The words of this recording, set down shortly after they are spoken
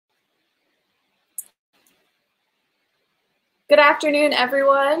Good afternoon,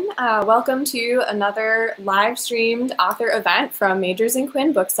 everyone. Welcome to another live streamed author event from Majors and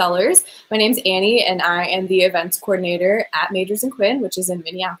Quinn Booksellers. My name's Annie, and I am the events coordinator at Majors and Quinn, which is in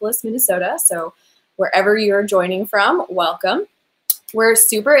Minneapolis, Minnesota. So wherever you're joining from, welcome. We're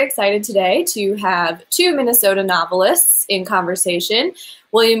super excited today to have two Minnesota novelists in conversation,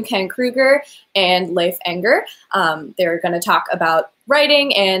 William Kent Krueger and Leif Enger. They're going to talk about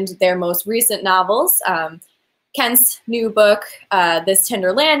writing and their most recent novels. Kent's new book, This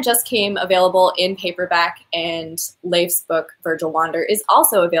Tender Land, just came available in paperback, and Leif's book, Virgil Wander, is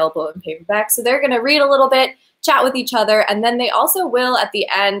also available in paperback. So they're going to read a little bit, chat with each other, and then they also will, at the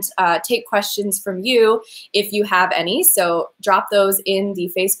end, take questions from you if you have any. So drop those in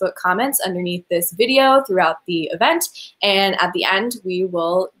the Facebook comments underneath this video throughout the event, and at the end, we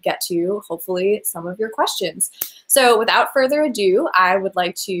will get to, hopefully, some of your questions. So without further ado, I would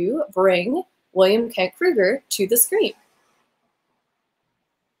like to bring William Kent Krueger to the screen.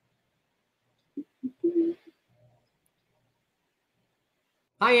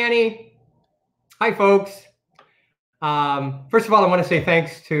 Hi, Annie. Hi, folks. First of all, I want to say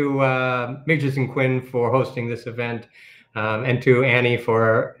thanks to Majors and Quinn for hosting this event, and to Annie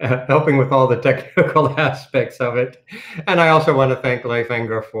for helping with all the technical aspects of it. And I also want to thank Leif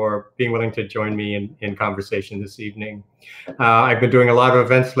Enger for being willing to join me in conversation this evening. I've been doing a lot of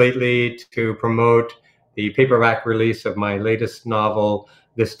events lately to promote the paperback release of my latest novel,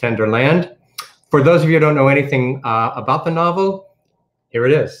 This Tender Land. For those of you who don't know anything about the novel, here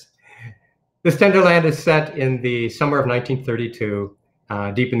it is. This Tender Land is set in the summer of 1932,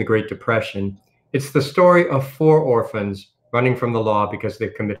 deep in the Great Depression. It's the story of four orphans running from the law because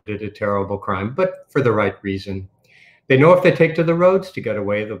they've committed a terrible crime, but for the right reason. They know if they take to the roads to get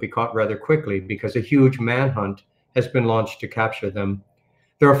away, they'll be caught rather quickly because a huge manhunt has been launched to capture them.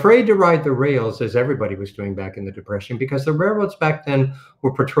 They're afraid to ride the rails, as everybody was doing back in the Depression, because the railroads back then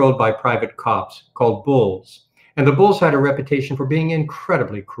were patrolled by private cops called bulls. And the bulls had a reputation for being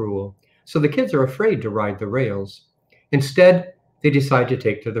incredibly cruel. So the kids are afraid to ride the rails. Instead, they decide to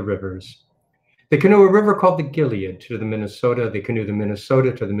take to the rivers. They canoe a river called the Gilead to the Minnesota. They canoe the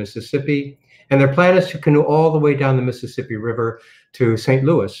Minnesota to the Mississippi. And their plan is to canoe all the way down the Mississippi River to St.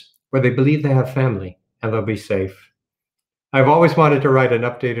 Louis, where they believe they have family and they'll be safe. I've always wanted to write an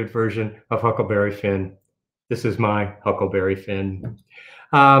updated version of Huckleberry Finn. This is my Huckleberry Finn.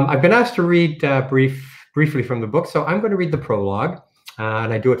 I've been asked to read briefly from the book, so I'm going to read the prologue.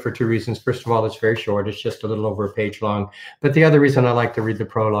 And I do it for two reasons. First of all, it's very short. It's just a little over a page long. But the other reason I like to read the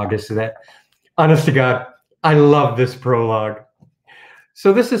prologue is that, honest to God, I love this prologue.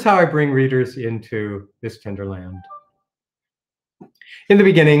 So this is how I bring readers into This Tender Land. In the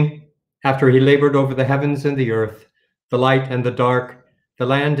beginning, after he labored over the heavens and the earth, the light and the dark, the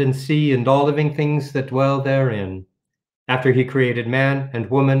land and sea, and all living things that dwell therein, after he created man and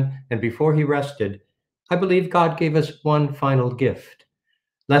woman, and before he rested, I believe God gave us one final gift.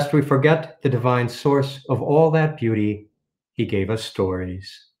 Lest we forget the divine source of all that beauty, he gave us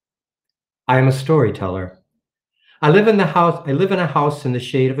stories. I am a storyteller. I live in a house in the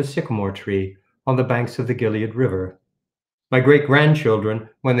shade of a sycamore tree on the banks of the Gilead River. My great-grandchildren,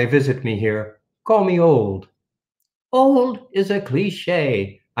 when they visit me here, call me old. Old is a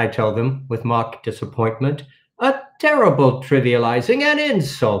cliché, I tell them with mock disappointment, a terrible trivializing and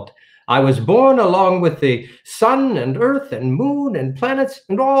insult. I was born along with the sun and earth and moon and planets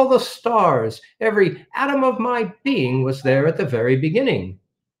and all the stars. Every atom of my being was there at the very beginning.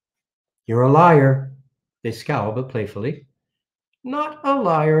 You're a liar, they scowl but playfully. Not a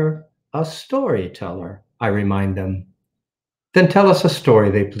liar, a storyteller, I remind them. Then tell us a story,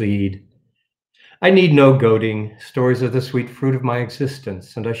 they plead. I need no goading. Stories are the sweet fruit of my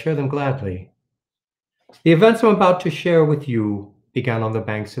existence, and I share them gladly. The events I'm about to share with you began on the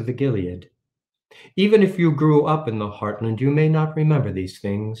banks of the Gilead. Even if you grew up in the heartland, you may not remember these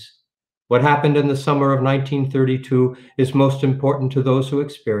things. What happened in the summer of 1932 is most important to those who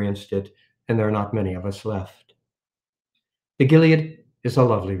experienced it, and there are not many of us left. The Gilead is a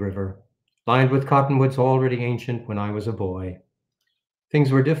lovely river, lined with cottonwoods already ancient when I was a boy.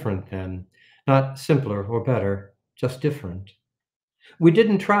 Things were different then, not simpler or better, just different. We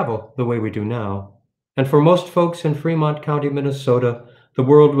didn't travel the way we do now. And for most folks in Fremont County, Minnesota, the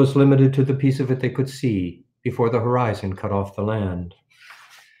world was limited to the piece of it they could see before the horizon cut off the land.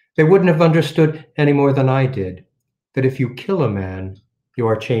 They wouldn't have understood any more than I did that if you kill a man, you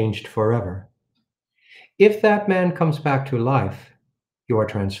are changed forever. If that man comes back to life, you are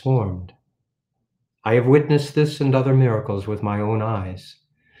transformed. I have witnessed this and other miracles with my own eyes.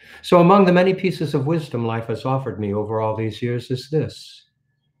 So among the many pieces of wisdom life has offered me over all these years is this.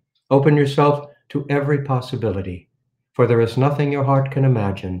 Open yourself to every possibility. for there is nothing your heart can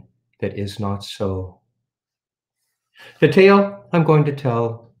imagine that is not so. The tale I'm going to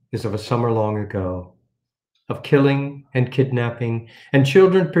tell is of a summer long ago, of killing and kidnapping, and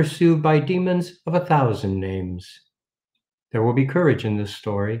children pursued by demons of 1,000 names. There will be courage in this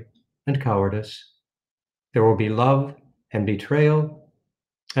story, and cowardice. There will be love and betrayal,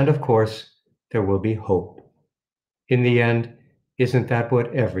 and of course, there will be hope. In the end, isn't that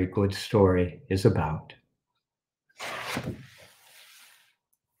what every good story is about?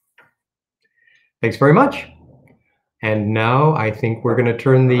 Thanks very much. And now I think we're going to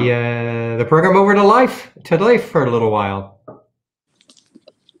turn the program over to Leif for a little while.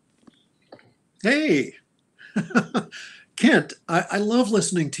 Hey, Kent, I love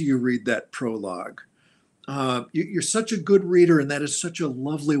listening to you read that prologue. You're such a good reader, and that is such a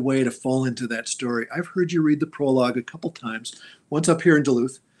lovely way to fall into that story. I've heard you read the prologue a couple times, once up here in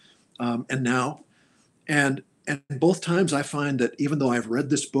Duluth, and now. And both times I find that even though I've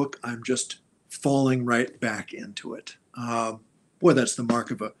read this book, I'm just falling right back into it. Boy, that's the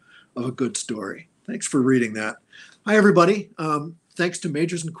mark of a good story. Thanks for reading that. Hi, everybody. Thanks to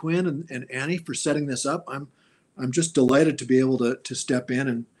Majors and Quinn and Annie for setting this up. I'm just delighted to be able to step in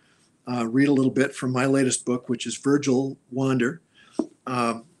and read a little bit from my latest book, which is Virgil Wander.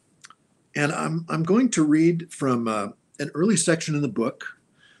 And I'm going to read from an early section in the book.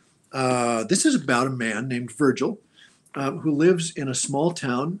 This is about a man named Virgil who lives in a small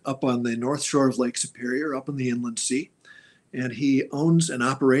town up on the north shore of Lake Superior, up in the inland sea. And he owns and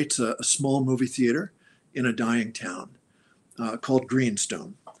operates a small movie theater in a dying town called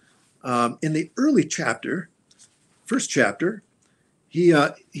Greenstone. In the early first chapter,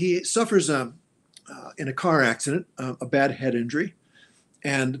 he suffers in a car accident, a bad head injury.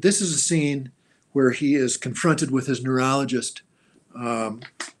 And this is a scene where he is confronted with his neurologist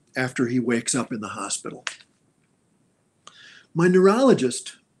after he wakes up in the hospital. My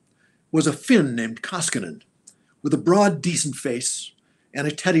neurologist was a Finn named Koskinen, with a broad, decent face and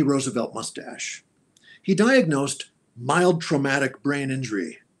a Teddy Roosevelt mustache. He diagnosed mild traumatic brain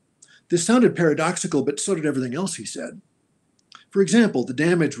injury. This sounded paradoxical, but so did everything else he said. For example, the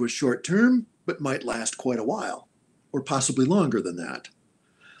damage was short-term, but might last quite a while, or possibly longer than that.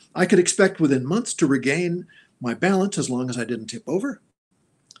 I could expect within months to regain my balance as long as I didn't tip over,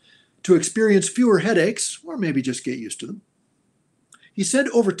 to experience fewer headaches, or maybe just get used to them. He said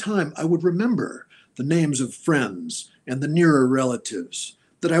over time I would remember the names of friends and the nearer relatives,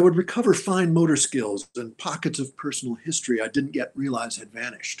 that I would recover fine motor skills and pockets of personal history I didn't yet realize had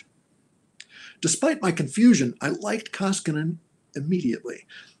vanished. Despite my confusion, I liked Koskinen immediately.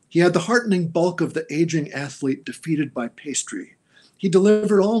 He had the heartening bulk of the aging athlete defeated by pastry. He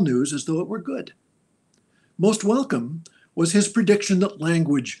delivered all news as though it were good. Most welcome was his prediction that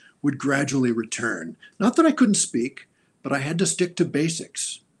language would gradually return. Not that I couldn't speak, but I had to stick to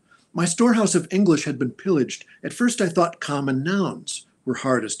basics. My storehouse of English had been pillaged. At first I thought common nouns were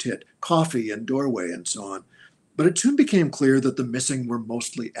hardest hit, coffee and doorway and so on. But it soon became clear that the missing were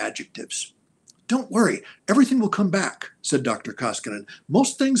mostly adjectives. Don't worry, everything will come back, said Dr. Koskinen.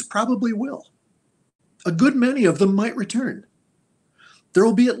 Most things probably will. A good many of them might return. There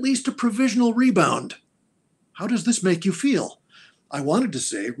will be at least a provisional rebound. How does this make you feel? I wanted to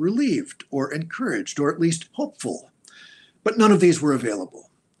say relieved or encouraged or at least hopeful. But none of these were available.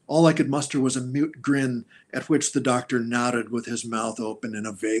 All I could muster was a mute grin at which the doctor nodded with his mouth open in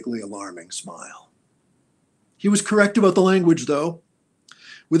a vaguely alarming smile. He was correct about the language, though.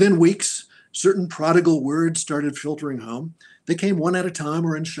 Within weeks, certain prodigal words started filtering home. They came one at a time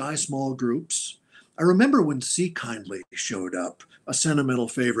or in shy small groups. I remember when "See Kindly" showed up, a sentimental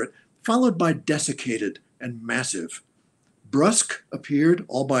favorite, followed by "desiccated" and "massive." "Brusque" appeared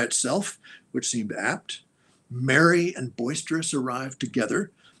all by itself, which seemed apt. "Merry" and "boisterous" arrived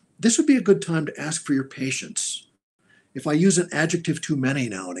together. This would be a good time to ask for your patience. If I use an adjective too many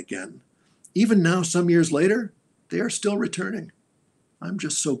now and again, even now, some years later, they are still returning. I'm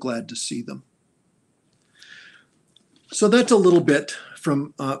just so glad to see them. So that's a little bit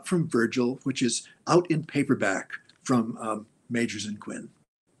from Virgil, which is out in paperback from Majors and Quinn.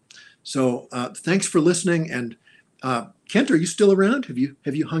 So thanks for listening. And Kent, are you still around? Have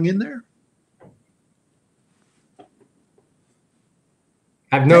you hung in there?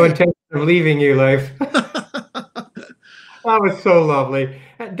 I have no intention of leaving you, Leif. That was so lovely.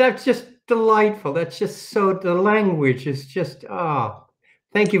 That's just delightful. That's just so, the language is just,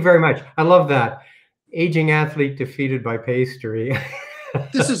 thank you very much. I love that. Aging athlete defeated by pastry.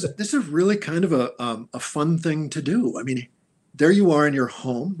 This is really kind of a fun thing to do. I mean, there you are in your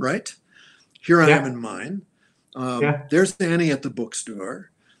home, right? Here I am in mine. There's Annie at the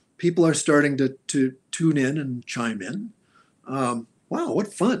bookstore. people are starting to tune in and chime in. Wow,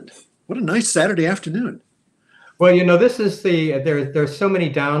 what fun. What a nice Saturday afternoon. Well, this is there's so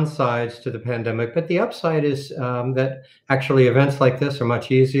many downsides to the pandemic, but the upside is that actually events like this are much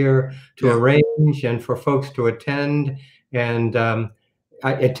easier to arrange and for folks to attend. And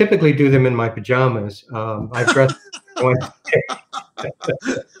I typically do them in my pajamas. I've dressed one.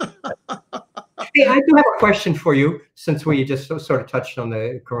 Hey, I do have a question for you, since we just sort of touched on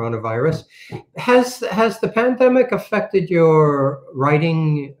the coronavirus. Has the pandemic affected your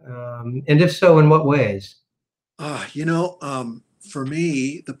writing, and if so, in what ways? For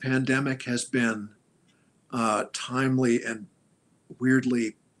me, the pandemic has been timely and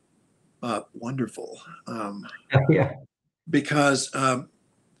weirdly wonderful. Yeah. Because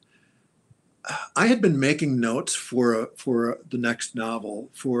I had been making notes for the next novel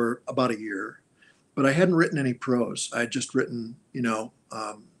for about a year, but I hadn't written any prose. I had just written,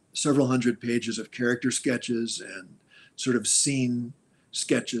 several hundred pages of character sketches and sort of scene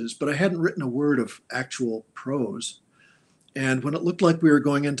sketches, but I hadn't written a word of actual prose. And when it looked like we were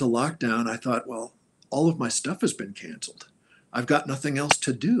going into lockdown, I thought, well, all of my stuff has been canceled. I've got nothing else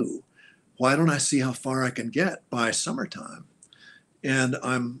to do. Why don't I see how far I can get by summertime? And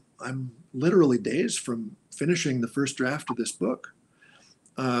I'm literally days from finishing the first draft of this book.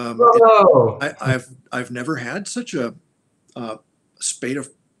 I've never had such a spate of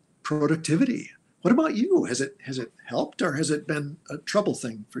productivity. What about you? Has it helped, or has it been a trouble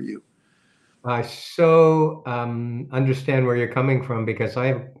thing for you? I so understand where you're coming from, because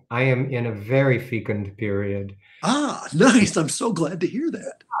I am in a very fecund period. Ah, nice. I'm so glad to hear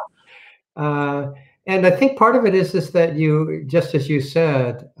that. And I think part of it is that you, just as you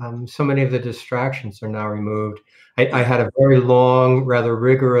said, so many of the distractions are now removed. I had a very long, rather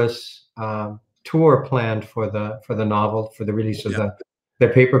rigorous tour planned for the novel, for the release of the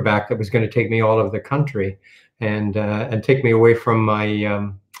paperback, that was going to take me all over the country and take me away from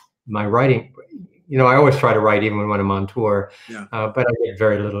my my writing. I always try to write even when I'm on tour, but I get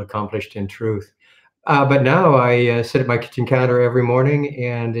very little accomplished, in truth. But now I sit at my kitchen counter every morning,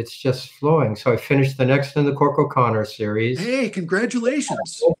 and it's just flowing. So I finished the next in the Cork O'Connor series. Hey,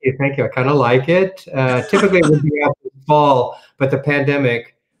 congratulations. Thank you. I kind of like it. Typically it would be after the fall, but the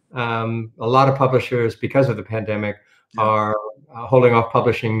pandemic, a lot of publishers, because of the pandemic, are holding off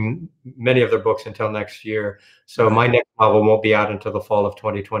publishing many of their books until next year. So my next novel won't be out until the fall of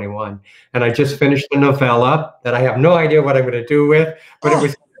 2021. And I just finished a novella that I have no idea what I'm going to do with, but it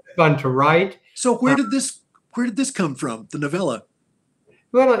was fun to write. So where did this come from, the novella?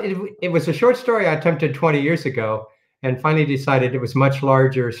 Well, it was a short story I attempted 20 years ago, and finally decided it was a much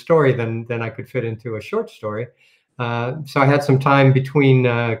larger story than I could fit into a short story. So I had some time between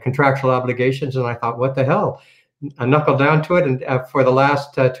contractual obligations, and I thought, what the hell? I knuckled down to it, and for the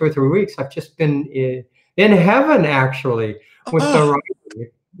last 2 or 3 weeks, I've just been in heaven, actually, with the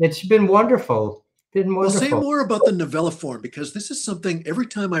writing. It's been wonderful. Well, say more about the novella form, because this is something, every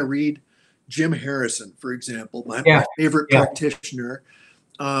time I read Jim Harrison, for example, my favorite practitioner,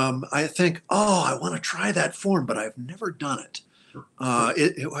 I think, I want to try that form, but I've never done it.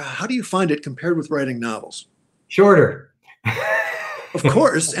 How do you find it compared with writing novels? Shorter. Of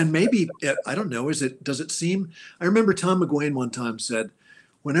course, and maybe, I don't know, does it seem, I remember Tom McGuane one time said,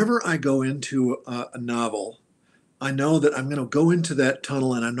 whenever I go into a novel, I know that I'm going to go into that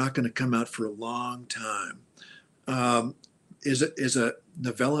tunnel and I'm not going to come out for a long time. Is a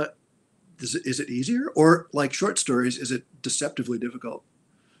novella, is it easier, or like short stories, is it deceptively difficult?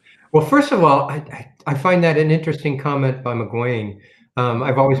 Well, first of all, I find that an interesting comment by McGuane.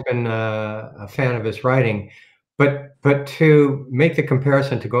 I've always been a fan of his writing, but to make the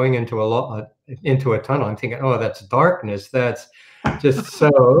comparison to going into a tunnel, I'm thinking, oh, that's darkness. That's just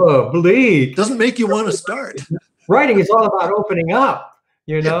so bleak. Doesn't make you want to start. Writing is all about opening up,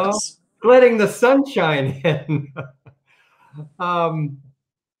 letting the sunshine in.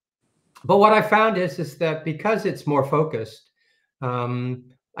 But what I found is that because it's more focused,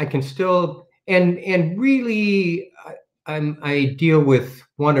 I can still, and really, I deal with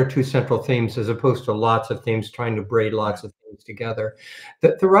 1 or 2 central themes as opposed to lots of themes, trying to braid lots of things together.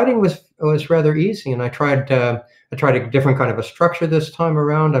 The writing was rather easy, and I tried a different kind of a structure this time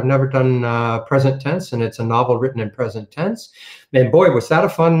around. I've never done present tense, and it's a novel written in present tense. And boy, was that a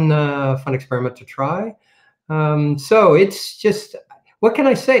fun experiment to try. So it's just, what can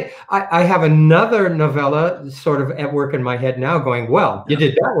I say? I have another novella sort of at work in my head now going, well, you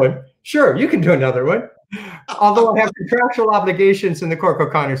did that one. Sure, you can do another one. Although I have contractual obligations in the Cork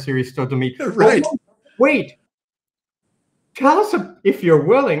O'Connor series still to meet. Right. Wait. Tell us, if you're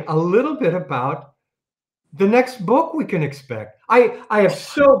willing, a little bit about the next book we can expect. I have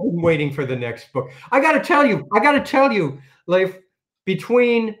so been waiting for the next book. I got to tell you, Leif,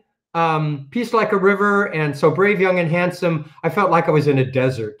 between Peace Like a River and So Brave, Young and Handsome, I felt like I was in a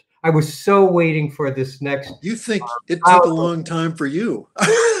desert. I was so waiting for this next. You think it took a long time for you?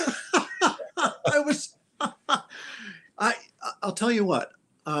 I'll tell you what.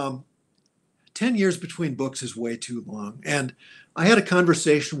 10 years between books is way too long. And I had a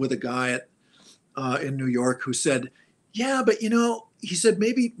conversation with a guy in New York who said, yeah, but he said,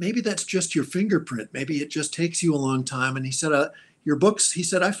 maybe that's just your fingerprint. Maybe it just takes you a long time. And he said, your books, he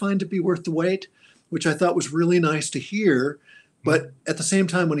said, I find to be worth the wait, which I thought was really nice to hear. But at the same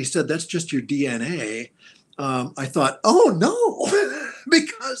time, when he said, that's just your DNA, I thought, oh no,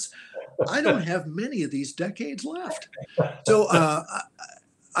 because I don't have many of these decades left. So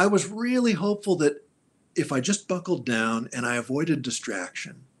I was really hopeful that if I just buckled down and I avoided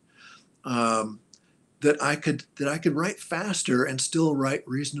distraction, that I could write faster and still write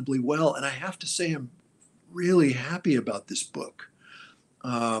reasonably well. And I have to say, I'm really happy about this book.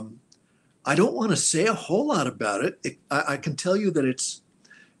 I don't want to say a whole lot about it. I can tell you that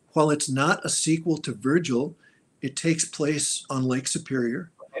while it's not a sequel to Virgil, it takes place on Lake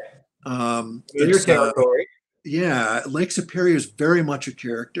Superior. Your territory. Yeah, Lake Superior is very much a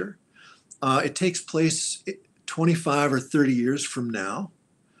character. It takes place 25 or 30 years from now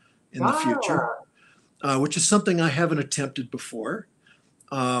in the future, which is something I haven't attempted before.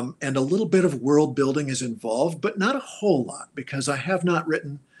 And a little bit of world building is involved, but not a whole lot, because I have not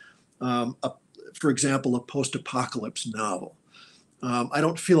written, for example, a post-apocalypse novel. I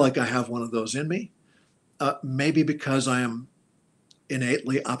don't feel like I have one of those in me, maybe because I am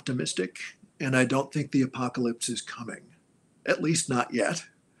innately optimistic and I don't think the apocalypse is coming, at least not yet.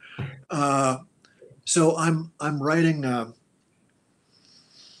 So I'm writing a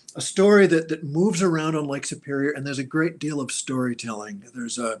story that moves around on Lake Superior, and there's a great deal of storytelling.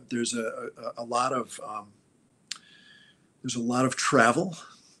 There's a lot of travel.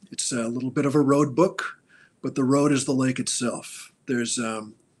 It's a little bit of a road book, but the road is the lake itself. There's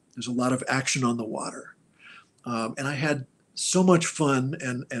a lot of action on the water, and I had so much fun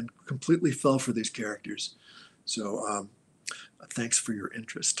and completely fell for these characters. So thanks for your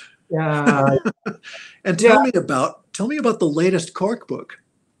interest. Yeah. And tell me about the latest Cork book.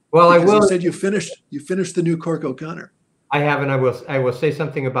 Well, because I will. You said you finished the new Cork O'Connor. I have, and I will say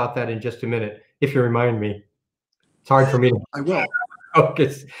something about that in just a minute if you remind me. It's hard for me to I will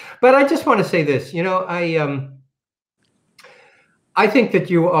focus, but I just want to say this. I think that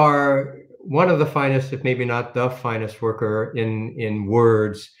you are one of the finest, if maybe not the finest, worker in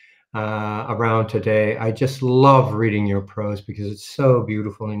words around today. I just love reading your prose because it's so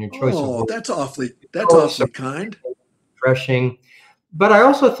beautiful, and your choice of words. That's awfully kind. Refreshing. But I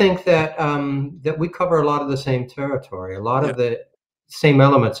also think that that we cover a lot of the same territory. A lot of the same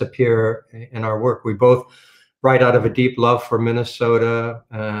elements appear in our work. We both write out of a deep love for Minnesota,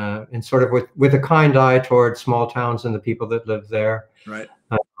 and sort of with a kind eye toward small towns and the people that live there. Right.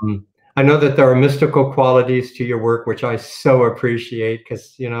 I know that there are mystical qualities to your work, which I so appreciate,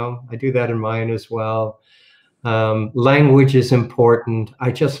 because I do that in mine as well. Language is important.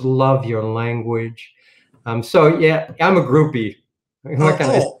 I just love your language. So yeah, I'm a groupie. Well,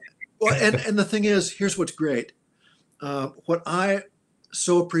 and the thing is, here's what's great. What I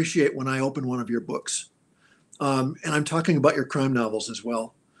so appreciate when I open one of your books, and I'm talking about your crime novels as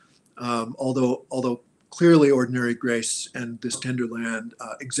well, although clearly Ordinary Grace and This Tender Land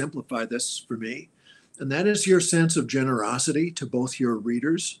exemplify this for me, and that is your sense of generosity to both your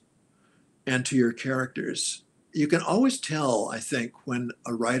readers and to your characters. You can always tell, I think, when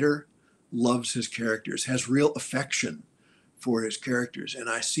a writer loves his characters, has real affection for his characters. And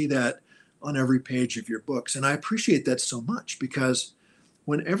I see that on every page of your books. And I appreciate that so much, because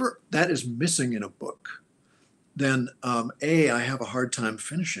whenever that is missing in a book, then I have a hard time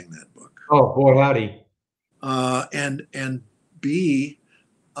finishing that book. Oh boy, howdy. And B,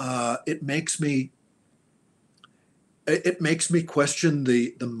 it makes me question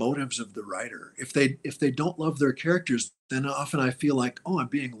the motives of the writer. If they don't love their characters, then often I feel like, oh, I'm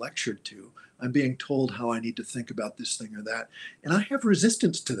being lectured to. I'm being told how I need to think about this thing or that, and I have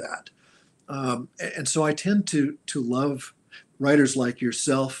resistance to that. And so I tend to love writers like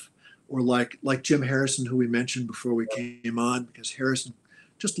yourself, or like Jim Harrison, who we mentioned before we came on, because Harrison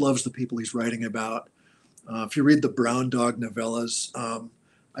just loves the people he's writing about. If you read the Brown Dog novellas,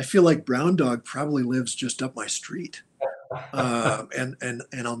 I feel like Brown Dog probably lives just up my street, and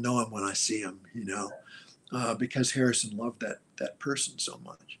I'll know him when I see him, because Harrison loved that person so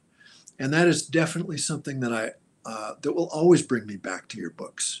much. And that is definitely something that that will always bring me back to your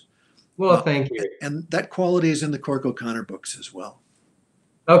books. Well, thank you. And that quality is in the Cork O'Connor books as well.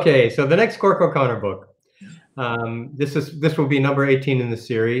 Okay, so the next Cork O'Connor book. This will be number 18 in the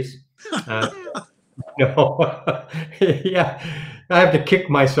series. No, yeah, I have to kick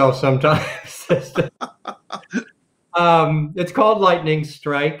myself sometimes. It's called Lightning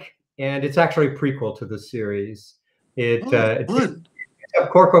Strike, and it's actually a prequel to the series. It's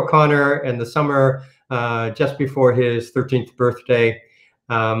Cork O'Connor in the summer just before his 13th birthday.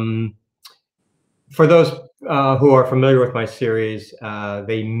 For those who are familiar with my series,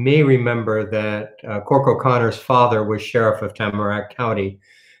 they may remember that Cork O'Connor's father was sheriff of Tamarack County,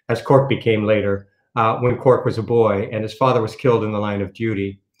 as Cork became later, when Cork was a boy, and his father was killed in the line of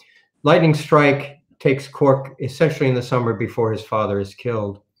duty. Lightning Strike takes Cork essentially in the summer before his father is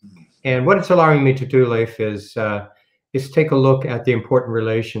killed. And what it's allowing me to do, Leif, is take a look at the important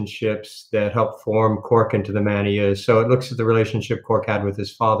relationships that help form Cork into the man he is. So it looks at the relationship Cork had with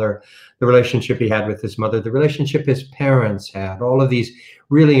his father, the relationship he had with his mother, the relationship his parents had, all of these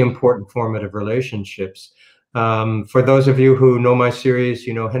really important formative relationships. For those of you who know my series,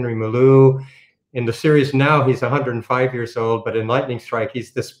 you know Henry Malou. In the series now, he's 105 years old, but in Lightning Strike,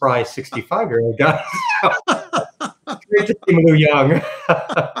 he's the spry 65-year-old guy. Great to see Malou young.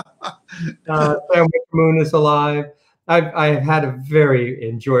 Sam Moon is alive. I've had a very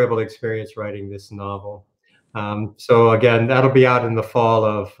enjoyable experience writing this novel. So again, that'll be out in the fall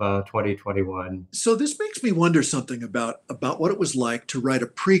of 2021. So this makes me wonder something about what it was like to write a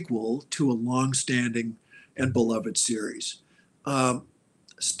prequel to a long-standing and beloved series.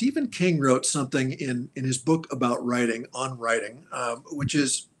 Stephen King wrote something in his book about writing, which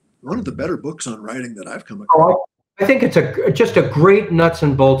is one of the better books on writing that I've come across. I think it's just a great nuts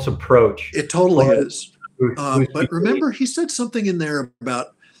and bolts approach. It totally is. But remember, he said something in there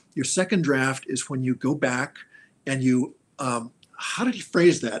about your second draft is when you go back and you, how did he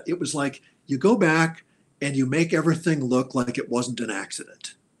phrase that? It was like you go back and you make everything look like it wasn't an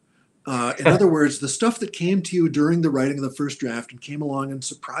accident. In other words, the stuff that came to you during the writing of the first draft and came along and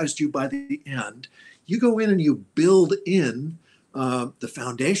surprised you by the end, you go in and you build in the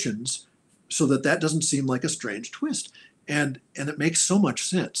foundations so that doesn't seem like a strange twist. And it makes so much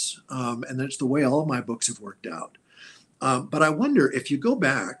sense. And it's the way all of my books have worked out. But I wonder if you go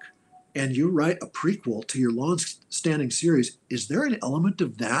back and you write a prequel to your long-standing series, is there an element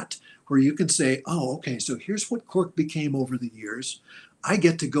of that where you can say, oh, okay, so here's what Cork became over the years. I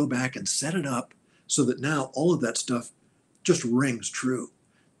get to go back and set it up so that now all of that stuff just rings true.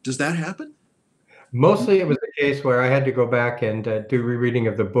 Does that happen? Mostly it was the case where I had to go back and do rereading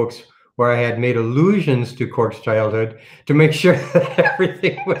of the books where I had made allusions to Cork's childhood to make sure that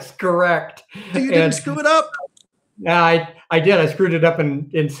everything was correct. So you didn't screw it up? Yeah, I did. I screwed it up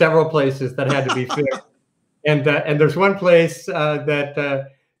in several places that had to be fixed. And there's one place that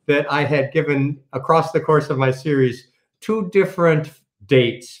I had given across the course of my series 2 different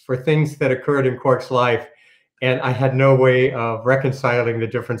dates for things that occurred in Cork's life, and I had no way of reconciling the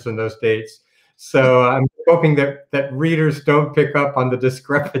difference in those dates. So I'm hoping that readers don't pick up on the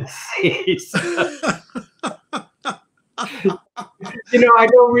discrepancies. I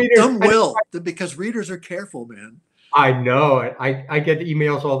know readers. Some will, because readers are careful, man. I know. I get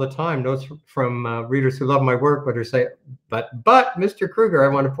emails all the time, notes from readers who love my work, but who say, but Mr. Krueger, I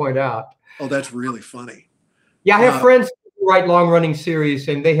want to point out. Oh, that's really funny. Yeah, I have friends who write long-running series,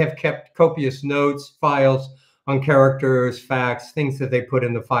 and they have kept copious notes, files on characters, facts, things that they put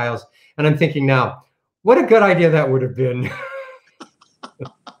in the files. And I'm thinking now, what a good idea that would have been.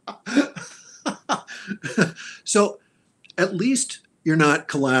 So at least you're not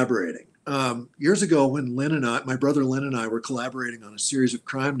collaborating. Years ago when my brother Lynn and I were collaborating on a series of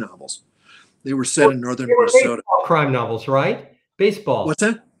crime novels, they were set in northern Minnesota. Crime novels, right? Baseball. What's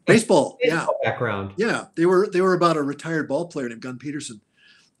that? Baseball, yeah. Background. Yeah, they were about a retired ball player named Gun Peterson.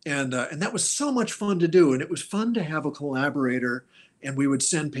 And that was so much fun to do. And it was fun to have a collaborator, and we would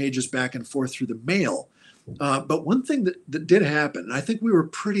send pages back and forth through the mail. But one thing that did happen, and I think we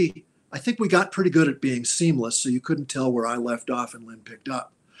got pretty good at being seamless, so you couldn't tell where I left off and Lynn picked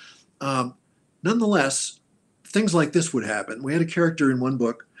up. Nonetheless, things like this would happen. We had a character in one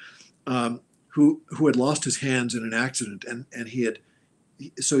book who had lost his hands in an accident, and he had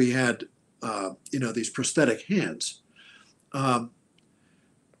these prosthetic hands. But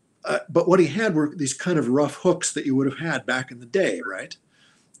what he had were these kind of rough hooks that you would have had back in the day, right?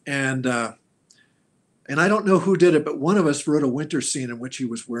 And I don't know who did it, but one of us wrote a winter scene in which he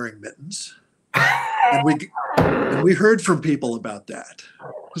was wearing mittens, and we heard from people about that.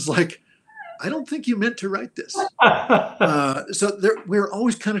 It was like, I don't think you meant to write this. So we were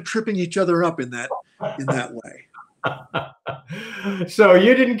always kind of tripping each other up in that way. So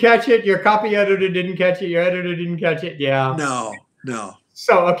you didn't catch it. Your copy editor didn't catch it. Your editor didn't catch it. Yeah. No, no.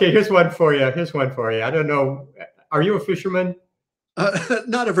 So, okay, here's one for you. Here's one for you. I don't know. Are you a fisherman?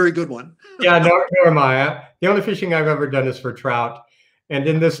 Not a very good one. Yeah, nor am I. The only fishing I've ever done is for trout. And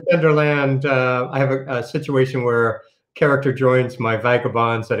in this Tenderland, I have a situation where character joins my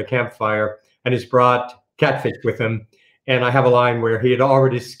vagabonds at a campfire, and he's brought catfish with him. And I have a line where he had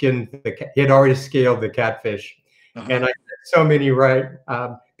already scaled the catfish. And I had so many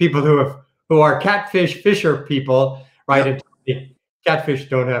people who are catfish fisher people, right? And catfish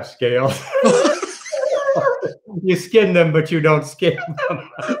don't have scales. You skin them, but you don't scale them.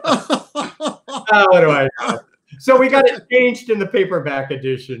 What do I know? So we got it changed in the paperback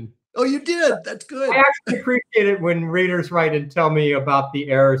edition. Oh, you did? That's good. I actually appreciate it when readers write and tell me about the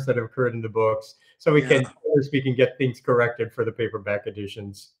errors that have occurred in the books, so we can get things corrected for the paperback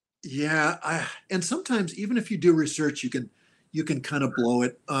editions. Yeah, and sometimes even if you do research, you can kind of blow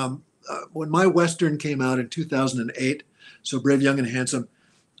it. When my Western came out in 2008, So Brave, Young, and Handsome,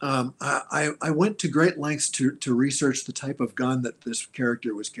 I went to great lengths to research the type of gun that this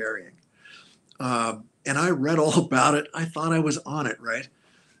character was carrying. And I read all about it. I thought I was on it, right?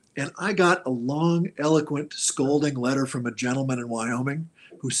 And I got a long, eloquent, scolding letter from a gentleman in Wyoming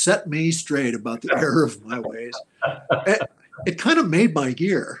who set me straight about the error of my ways. It kind of made my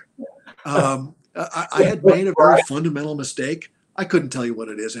year. I had made a very fundamental mistake. I couldn't tell you what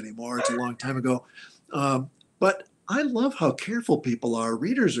it is anymore. It's a long time ago. But I love how careful people are.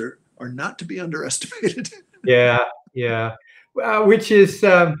 Readers are not to be underestimated. Yeah.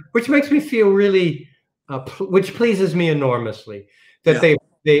 Which makes me feel really, which pleases me enormously, that they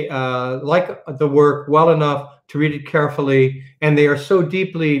like the work well enough to read it carefully, and they are so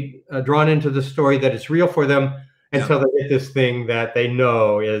deeply drawn into the story that it's real for them until they get this thing that they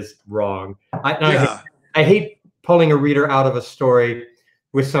know is wrong. I hate pulling a reader out of a story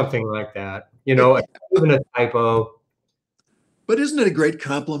with something like that, even a typo. But isn't it a great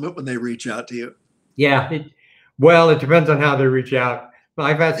compliment when they reach out to you? Yeah. It depends on how they reach out.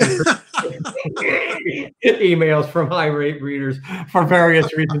 I've had some emails from high-rate readers for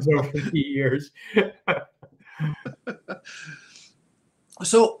various reasons over the years.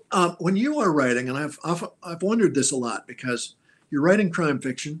 So when you are writing, and I've wondered this a lot, because you're writing crime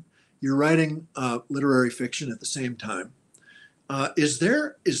fiction, you're writing literary fiction at the same time. Is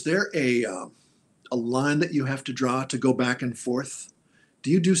there a line that you have to draw to go back and forth?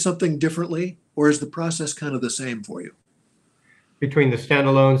 Do you do something differently, or is the process kind of the same for you? Between the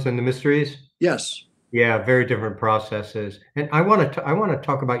standalones and the mysteries? Yes. Yeah, very different processes. And I want to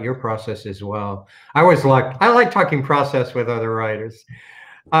talk about your process as well. I like talking process with other writers.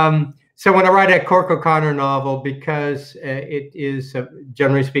 So when I write a Cork O'Connor novel, because it is,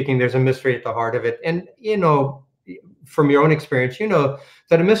 generally speaking, there's a mystery at the heart of it. And, from your own experience,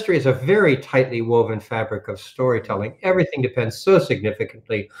 that a mystery is a very tightly woven fabric of storytelling. Everything depends so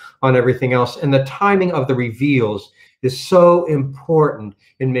significantly on everything else. And the timing of the reveals is so important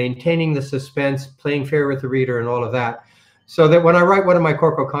in maintaining the suspense, playing fair with the reader, and all of that. So that when I write one of my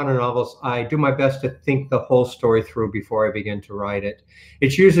Cork O'Connor novels, I do my best to think the whole story through before I begin to write it.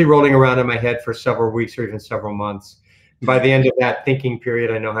 It's usually rolling around in my head for several weeks or even several months. By the end of that thinking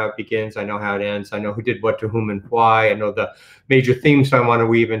period, I know how it begins, I know how it ends, I know who did what to whom and why, I know the major themes I want to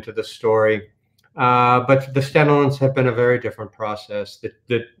weave into the story. But the standalones have been a very different process.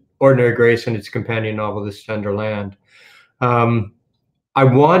 The Ordinary Grace and its companion novel, This Tender Land. I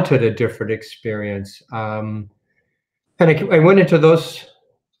wanted a different experience. And I went into those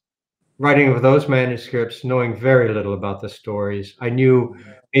writing of those manuscripts knowing very little about the stories. I knew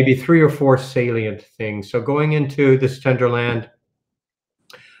maybe 3 or 4 salient things. So going into This Tender Land,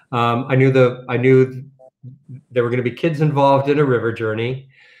 I knew there were going to be kids involved in a river journey.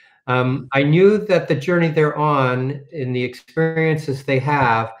 I knew that the journey they're on, in the experiences they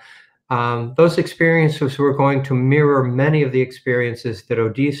have, those experiences were going to mirror many of the experiences that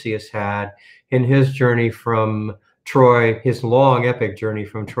Odysseus had in his journey from Troy, his long epic journey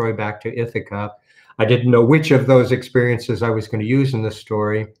from Troy back to Ithaca. I didn't know which of those experiences I was going to use in this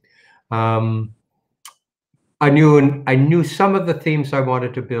story. I knew some of the themes I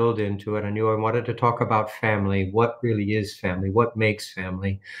wanted to build into it. I knew I wanted to talk about family. What really is family? What makes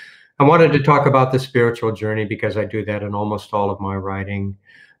family? I wanted to talk about the spiritual journey, because I do that in almost all of my writing.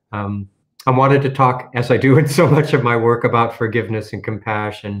 I wanted to talk, as I do in so much of my work, about forgiveness and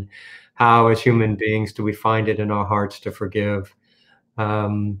compassion. How, as human beings, do we find it in our hearts to forgive?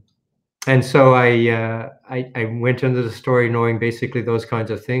 And so I went into the story knowing basically those kinds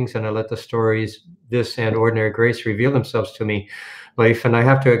of things, and I let the stories, this and Ordinary Grace, reveal themselves to me, Leif. And I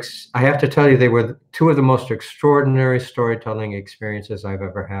have to tell you, they were two of the most extraordinary storytelling experiences I've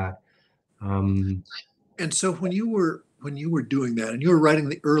ever had. And so when you were doing that and you were writing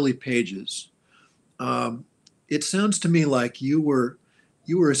the early pages, it sounds to me like you were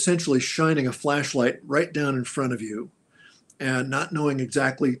essentially shining a flashlight right down in front of you and not knowing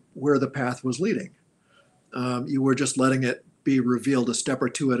exactly where the path was leading. You were just letting it be revealed a step or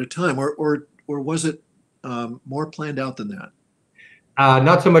two at a time, or was it more planned out than that?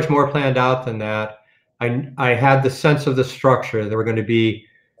 Not so much more planned out than that. I had the sense of the structure. There were going to be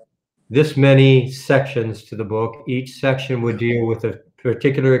this many sections to the book. Each section would deal with a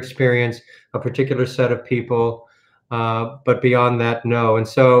particular experience, a particular set of people, but beyond that, no. And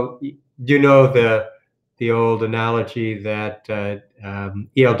so, you know, the old analogy that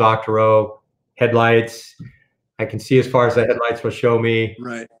E.L. Doctorow, headlights, I can see as far as the headlights will show me.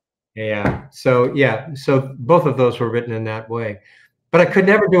 Right. Yeah. So both of those were written in that way. But I could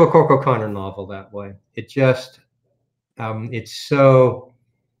never do a Coco Connor novel that way. It just, it's so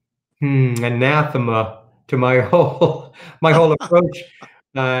anathema to my whole approach,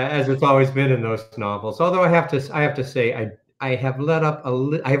 as it's always been in those novels. Although I have to say, I have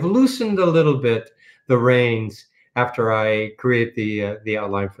I have loosened a little bit the reins after I create the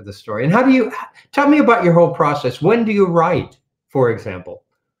outline for the story. And how do you tell me about your whole process? When do you write, for example?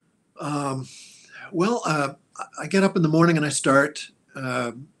 Well, I get up in the morning and I start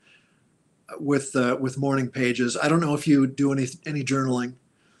with morning pages. I don't know if you do any journaling.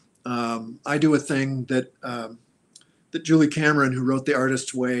 I do a thing that Julie Cameron, who wrote The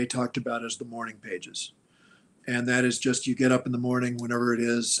Artist's Way, talked about as the morning pages, and that is just you get up in the morning, whenever it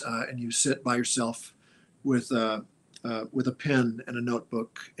is, and you sit by yourself with a pen and a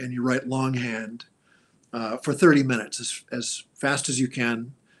notebook, and you write longhand for 30 minutes, as fast as you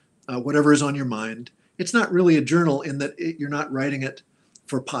can, whatever is on your mind. It's not really a journal in that you're not writing it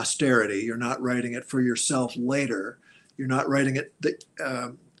for posterity. You're not writing it for yourself later. You're not writing it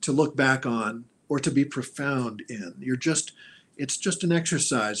to look back on or to be profound in. It's just an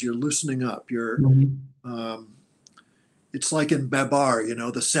exercise. You're loosening up. It's like in Babar,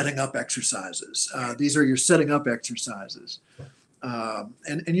 the setting up exercises. These are your setting up exercises.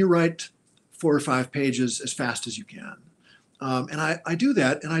 And you write 4 or 5 pages as fast as you can. And I do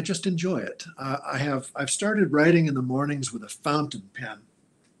that, and I just enjoy it. I've started writing in the mornings with a fountain pen,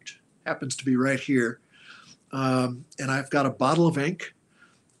 which happens to be right here. And I've got a bottle of ink,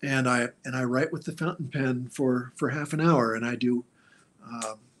 and I write with the fountain pen for half an hour, and I do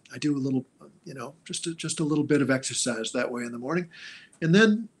a little, just a little bit of exercise that way in the morning, and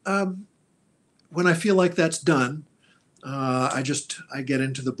then when I feel like that's done, I get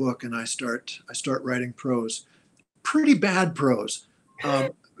into the book and I start writing prose, pretty bad prose,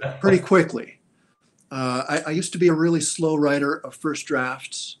 pretty quickly. I used to be a really slow writer of first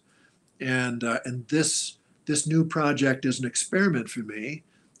drafts, and this new project is an experiment for me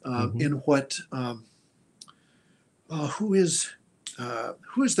in what who is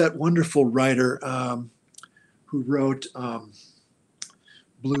that wonderful writer who wrote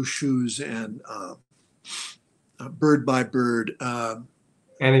Blue Shoes and Bird by Bird?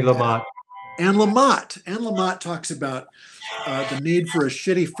 Annie Lamott. Anne Lamott. Anne Lamott talks about the need for a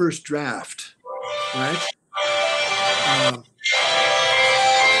shitty first draft, right?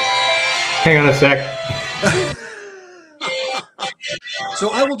 Hang on a sec. So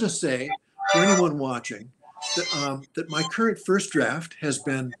I will just say, for anyone watching, that my current first draft has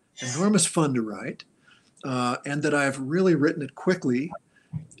been enormous fun to write, and that I've really written it quickly,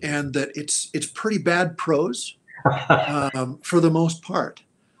 and that it's pretty bad prose for the most part.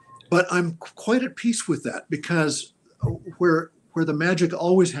 But I'm quite at peace with that, because where the magic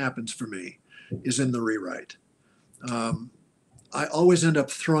always happens for me is in the rewrite. I always end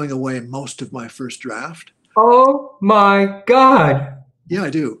up throwing away most of my first draft. Oh my God. Yeah, I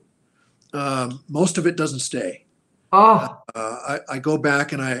do. Most of it doesn't stay. I go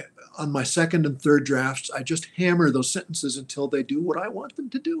back and on my second and third drafts, I just hammer those sentences until they do what I want them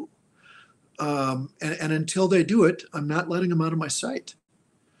to do. And until they do it, I'm not letting them out of my sight.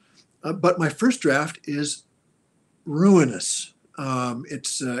 But my first draft is ruinous.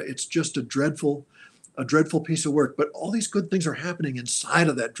 It's just a dreadful piece of work. But all these good things are happening inside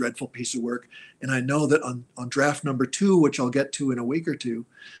of that dreadful piece of work. And I know that on draft number 2, which I'll get to in a week or two,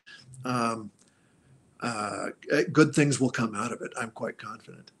 good things will come out of it. I'm quite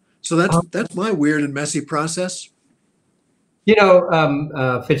confident. So that's my weird and messy process.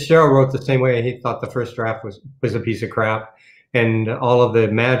 Fitzgerald wrote the same way. He thought the first draft was a piece of crap. and all of the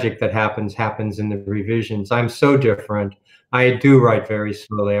magic that happens in the revisions. I'm so different. I do write very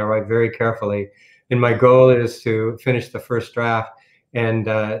slowly. I write very carefully, and my goal is to finish the first draft and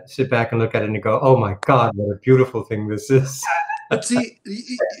sit back and look at it and go, "Oh my God, what a beautiful thing this is." But see,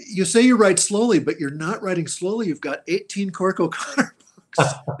 you say you write slowly, but you're not writing slowly. You've got 18 Cork O'Connor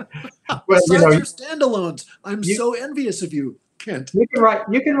books. Well, Besides your standalones. I'm so envious of you, Kent. You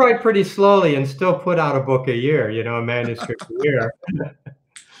can write pretty slowly and still put out a book a year, a manuscript a year.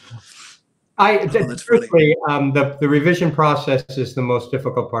 Truthfully, the revision process is the most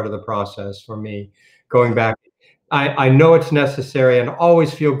difficult part of the process for me. Going back, I know it's necessary and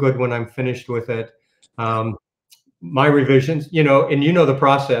always feel good when I'm finished with it. My revisions, and the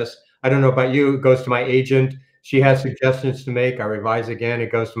process. I don't know about you. It goes to my agent. She has suggestions to make. I revise again.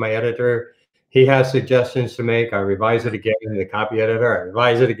 It goes to my editor. He has suggestions to make. I revise it again. The copy editor. I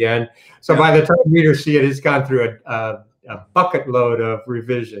revise it again. So by the time readers see it, it's gone through a bucket load of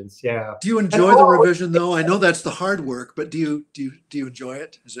revisions. Yeah. Do you enjoy the revision though? I know that's the hard work, but do you enjoy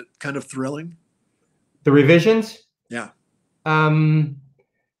it? Is it kind of thrilling? The revisions? Yeah.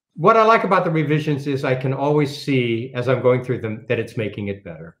 What I like about the revisions is I can always see as I'm going through them that it's making it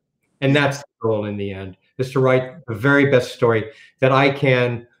better. And that's the goal in the end, is to write the very best story that I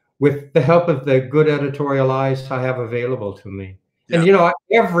can with the help of the good editorial eyes I have available to me. Yeah. And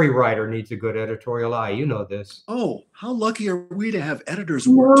every writer needs a good editorial eye. You know this. Oh, how lucky are we to have editors?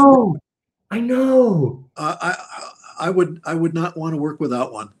 I know. I would not want to work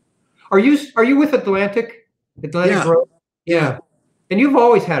without one. Are you with Atlantic? Yeah. Grove? Yeah. And you've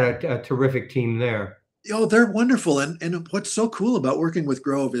always had a terrific team there. Oh, they're wonderful. And what's so cool about working with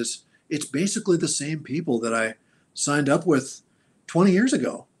Grove is it's basically the same people that I signed up with 20 years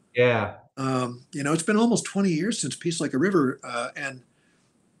ago. Yeah. It's been almost 20 years since Peace Like a River. And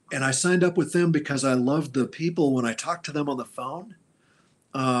I signed up with them because I loved the people when I talked to them on the phone.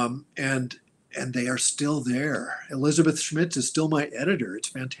 And they are still there. Elizabeth Schmitz is still my editor. It's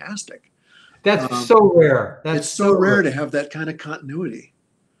fantastic. That's so rare. It's so rare to have that kind of continuity.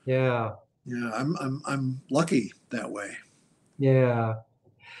 Yeah. Yeah, I'm lucky that way. Yeah.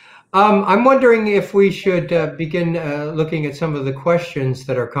 I'm wondering if we should begin looking at some of the questions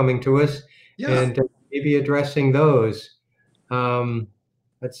that are coming to us and maybe addressing those.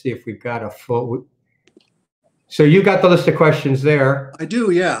 Let's see if we've got a full. So you got the list of questions there. I do,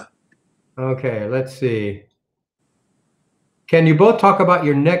 yeah. Okay, let's see. Can you both talk about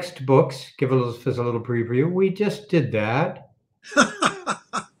your next books? Give us a little preview. We just did that.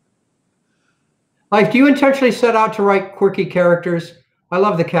 Leif, do you intentionally set out to write quirky characters? I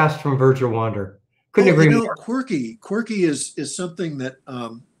love the cast from Virgil Wander. Couldn't agree more. Quirky is something that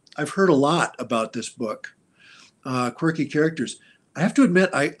I've heard a lot about this book. Quirky characters. I have to admit,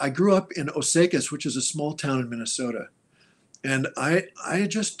 I grew up in Osakis, which is a small town in Minnesota, and I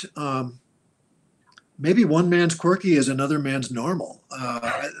just maybe one man's quirky is another man's normal.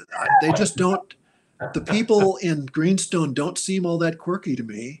 They just don't. The people in Greenstone don't seem all that quirky to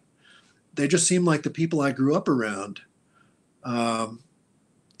me. They just seem like the people I grew up around. And,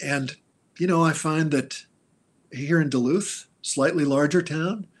 I find that here in Duluth, slightly larger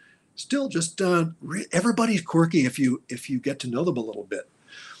town, still just everybody's quirky if you get to know them a little bit.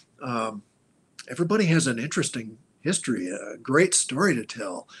 Everybody has an interesting history, a great story to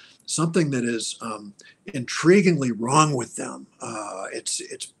tell, something that is intriguingly wrong with them.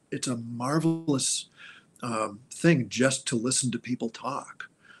 It's a marvelous thing just to listen to people talk.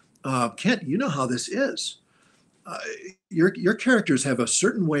 Kent, you know how this is. Your characters have a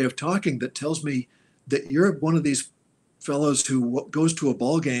certain way of talking that tells me that you're one of these fellows who goes to a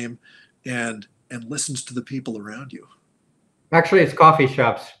ball game and listens to the people around you. Actually, it's coffee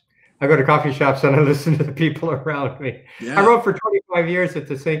shops. I go to coffee shops and I listen to the people around me. Yeah. I wrote for 25 years at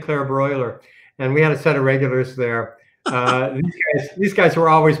the St. Clair Broiler, and we had a set of regulars there. These guys were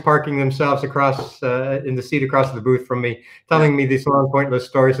always parking themselves across in the seat across the booth from me, telling me these long, pointless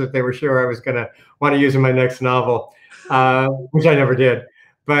stories that they were sure I was going to want to use in my next novel, which I never did.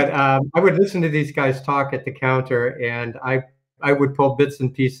 But I would listen to these guys talk at the counter, and I would pull bits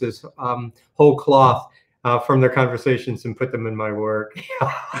and pieces, whole cloth, from their conversations and put them in my work.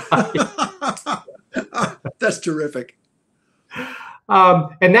 That's terrific.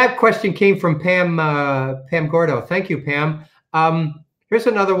 And that question came from Pam Gordo. Thank you, Pam. Here's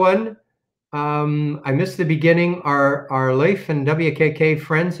another one. I missed the beginning. Are Leif and WKK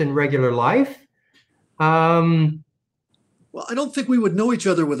friends in regular life? Well, I don't think we would know each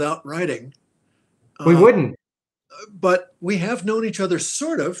other without writing. We wouldn't. But we have known each other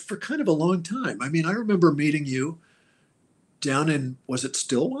sort of for kind of a long time. I mean, I remember meeting you down in, was it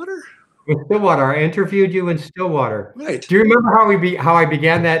Stillwater? It with Stillwater. I interviewed you in Stillwater. Right. Do you remember how I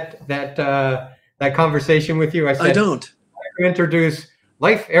began that conversation with you? I said, I don't. to introduce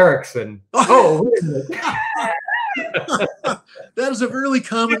Leif Erikson. Oh, wait a minute. that is a really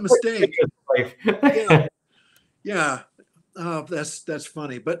common mistake. Yeah, yeah. That's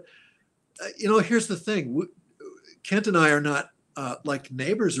funny. But here's the thing: Kent and I are not like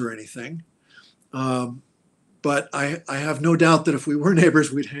neighbors or anything. But I have no doubt that if we were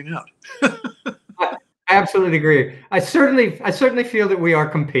neighbors, we'd hang out. I absolutely agree. I certainly feel that we are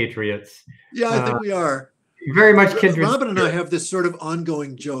compatriots. Yeah, I think we are. Very much kindred. Robin and I have this sort of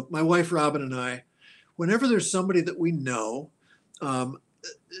ongoing joke. My wife Robin and I, whenever there's somebody that we know,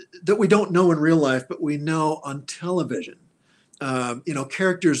 that we don't know in real life, but we know on television,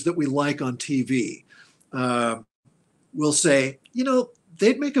 characters that we like on TV, we'll say,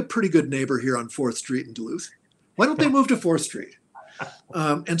 they'd make a pretty good neighbor here on 4th Street in Duluth. Why don't they move to 4th Street?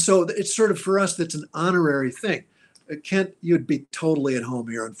 And so it's sort of, for us, that's an honorary thing. Kent, you'd be totally at home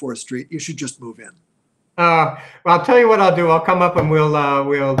here on 4th Street. You should just move in. Well, I'll tell you what I'll do. I'll come up and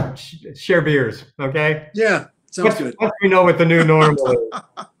we'll share beers. Okay. Yeah, sounds good. Once we know what the new normal is.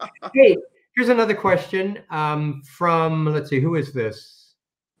 Hey, here's another question from, let's see, who is this?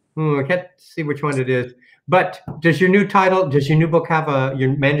 I can't see which one it is. But does your new book have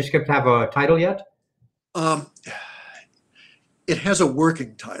your manuscript have a title yet? It has a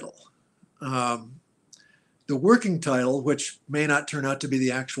working title. The working title, which may not turn out to be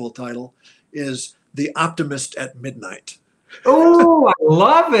the actual title, is The Optimist at Midnight. Oh, I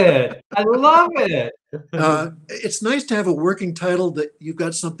love it. I love it. It's nice to have a working title that you've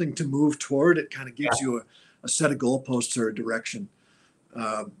got something to move toward. It kind of gives you a set of goalposts or a direction.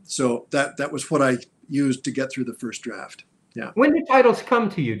 So that was what I used to get through the first draft. Yeah. When do titles come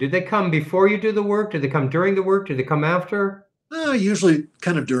to you? Did they come before you do the work? Did they come during the work? Did they come after? Usually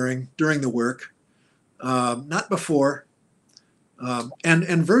kind of during the work, not before.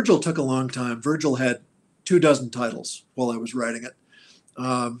 And Virgil took a long time. Virgil had 24 titles while I was writing it.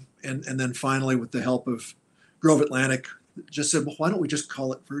 And then finally, with the help of Grove Atlantic, just said, well, why don't we just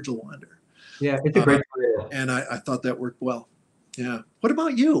call it Virgil Wander? Yeah, it's a great title. And I thought that worked well. Yeah. What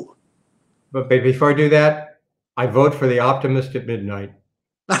about you? But before I do that, I vote for The Optimist at Midnight.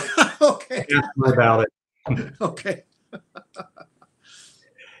 Okay. Ask me about it. Okay.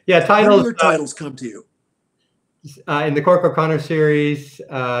 Yeah, titles. When do your titles come to you? In the Cork O'Connor series,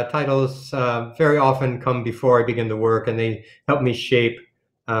 titles very often come before I begin the work, and they help me shape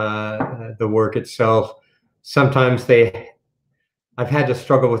the work itself. Sometimes I've had to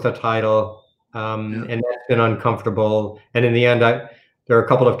struggle with a title, and that's been uncomfortable. And in the end, there are a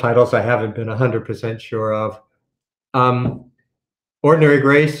couple of titles I haven't been 100% sure of. Ordinary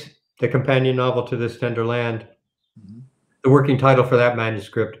Grace, the companion novel to This Tender Land. The working title for that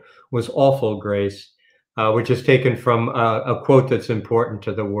manuscript was Awful Grace, which is taken from a quote that's important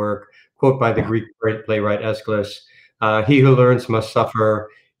to the work, quote by the Greek playwright Aeschylus. He who learns must suffer,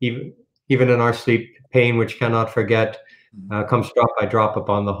 even in our sleep, pain which cannot forget, comes drop by drop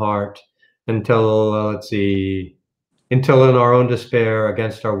upon the heart, until, until in our own despair,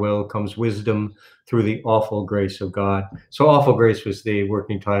 against our will, comes wisdom through the awful grace of God. So Awful Grace was the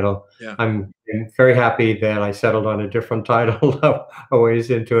working title. Yeah. I'm very happy that I settled on a different title a ways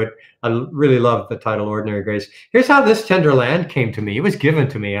into it. I really love the title Ordinary Grace. Here's how This Tender Land came to me. It was given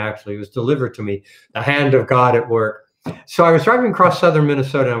to me, actually. It was delivered to me, the hand of God at work. So I was driving across southern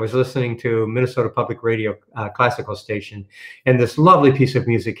Minnesota, and I was listening to Minnesota Public Radio classical station, and this lovely piece of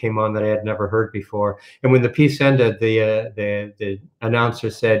music came on that I had never heard before. And when the piece ended, the announcer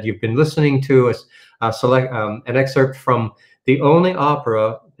said, "You've been listening to an excerpt from the only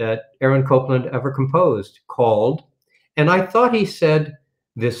opera that Aaron Copland ever composed, called," and I thought he said,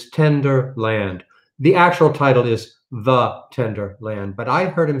 "This Tender Land." The actual title is The Tender Land, but I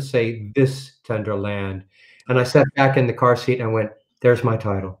heard him say This Tender Land. And I sat back in the car seat and went, "There's my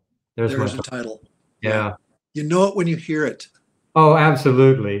title. There's my title." Yeah. You know it when you hear it. Oh,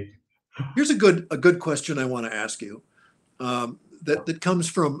 absolutely. Here's a good question I want to ask you. That comes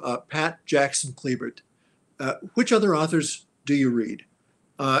from Pat Jackson Klebert. Which other authors do you read?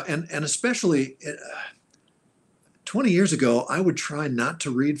 And especially 20 years ago, I would try not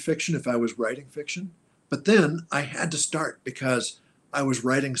to read fiction if I was writing fiction. But then I had to start because I was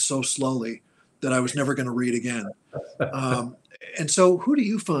writing so slowly that I was never going to read again. And so who do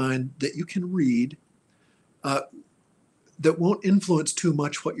you find that you can read that won't influence too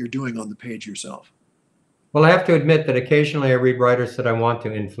much what you're doing on the page yourself? Well, I have to admit that occasionally I read writers that I want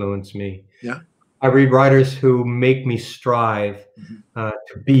to influence me. Yeah. I read writers who make me strive to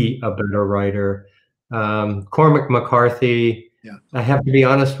be a better writer. Cormac McCarthy, Yeah. I have to be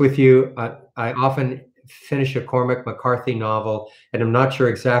honest with you. I often finish a Cormac McCarthy novel, and I'm not sure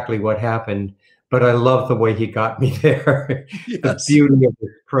exactly what happened, but I love the way he got me there. The Yes. beauty of his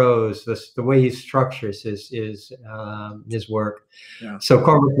prose, the way he structures his work. Yeah. So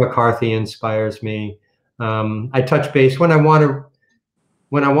Cormac McCarthy inspires me. I touch base when I want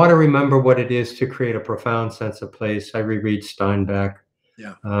to remember what it is to create a profound sense of place. I reread Steinbeck.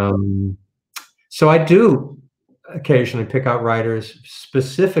 Yeah. So I do occasionally pick out writers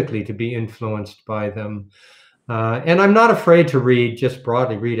specifically to be influenced by them. And I'm not afraid to just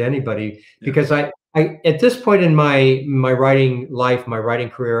broadly read anybody, because I at this point in my writing life, my writing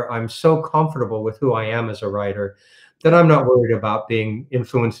career, I'm so comfortable with who I am as a writer that I'm not worried about being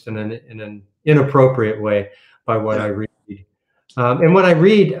influenced in an inappropriate way by what I read. And when I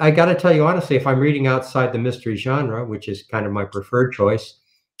read, I got to tell you honestly, if I'm reading outside the mystery genre, which is kind of my preferred choice,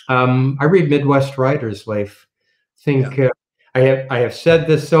 I read Midwest writers, Leif. I have said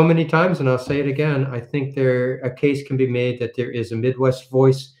this so many times, and I'll say it again. I think a case can be made that there is a Midwest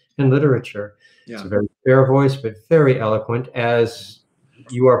voice in literature. Yeah. It's a very fair voice, but very eloquent, as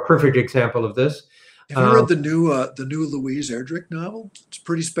you are a perfect example of this. Have you read the new Louise Erdrich novel? It's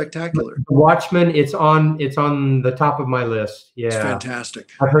pretty spectacular. The Watchmen, it's on the top of my list. Yeah. It's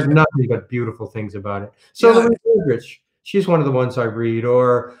fantastic. I've heard nothing but beautiful things about it. So Louise Erdrich, she's one of the ones I read,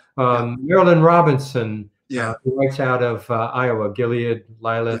 or Marilyn Robinson, who writes out of Iowa, Gilead,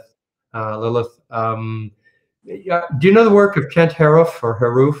 Lilith. Do you know the work of Kent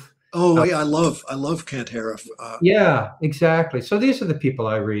Haruf? Oh, yeah, I love Kent Haruf. Yeah, exactly. So these are the people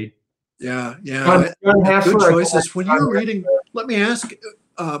I read. Yeah. John Hassler, good choices. When you're reading, let me ask,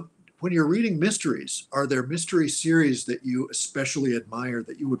 when you're reading mysteries, are there mystery series that you especially admire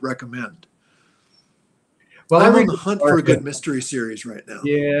that you would recommend? Well, I'm on the hunt for a good mystery series right now.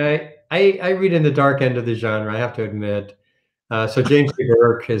 Yeah, I read in the dark end of the genre, I have to admit. So James C.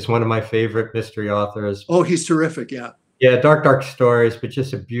 Burke is one of my favorite mystery authors. Oh, he's terrific, yeah. Yeah, dark stories, but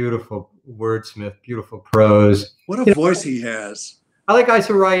just a beautiful wordsmith, beautiful prose. What a voice he has. I like guys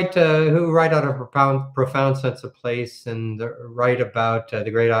who write out of a profound sense of place and write about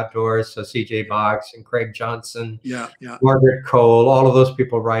the great outdoors. So C.J. Boggs and Craig Johnson, Margaret Cole, all of those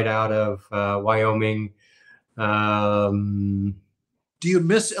people write out of Wyoming. Do you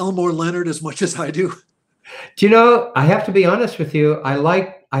miss Elmore Leonard as much as I do? Do you know, I have to be honest with you.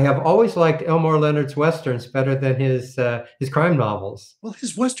 I have always liked Elmore Leonard's Westerns better than his crime novels. Well,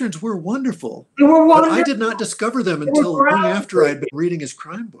 his Westerns were wonderful. They were wonderful. But I did not discover them until long after I'd been reading his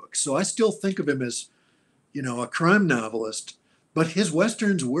crime books. So I still think of him as, a crime novelist. But his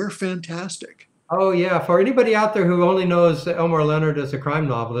Westerns were fantastic. Oh, yeah. For anybody out there who only knows Elmore Leonard as a crime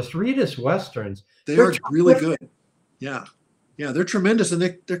novelist, read his Westerns. They're really good. Yeah. Yeah, they're tremendous. And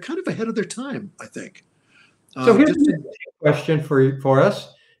they're kind of ahead of their time, I think. So here's a question for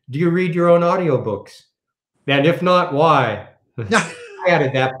us. Do you read your own audiobooks? And if not, why? I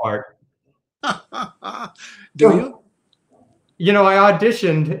added that part. Do you? You know, I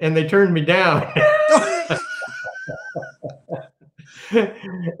auditioned and they turned me down.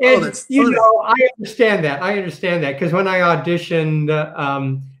 And, that's funny. I understand that because when I auditioned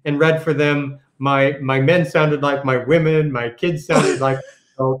and read for them, my men sounded like my women, my kids sounded like,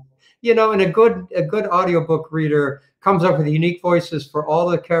 and a good audiobook reader comes up with unique voices for all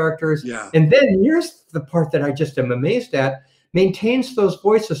the characters. Yeah. And then here's the part that I just am amazed at: maintains those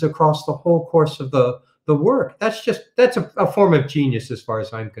voices across the whole course of the work. That's a form of genius as far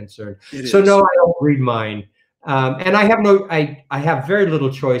as I'm concerned. So no, I don't read mine. And I have very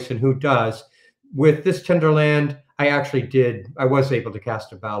little choice in who does. With This Tender Land, I was able to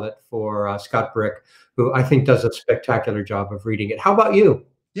cast a ballot for Scott Brick, who I think does a spectacular job of reading it. How about you?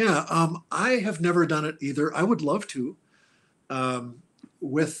 Yeah, I have never done it either. I would love to.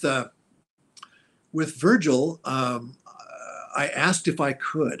 With Virgil, I asked if I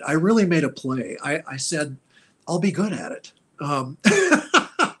could. I really made a play. I said, I'll be good at it.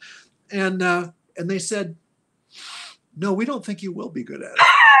 And they said, no, we don't think you will be good at it.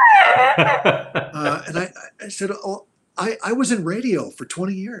 And I said, oh, I was in radio for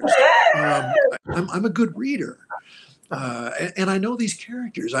 20 years. I'm a good reader. And I know these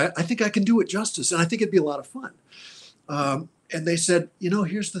characters. I think I can do it justice, and I think it'd be a lot of fun. And they said,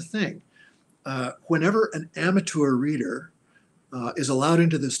 here's the thing. Whenever an amateur reader is allowed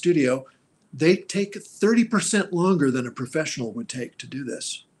into the studio, they take 30% longer than a professional would take to do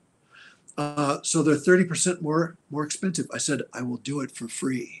this. So they're 30% more expensive. I said, I will do it for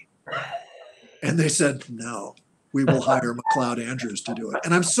free. And they said, no, we will hire McLeod Andrews to do it.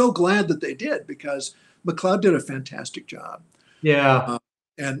 And I'm so glad that they did, because McLeod did a fantastic job. Yeah.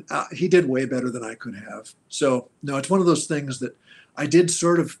 And he did way better than I could have. So no, it's one of those things that I did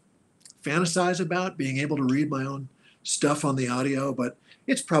sort of fantasize about, being able to read my own stuff on the audio, but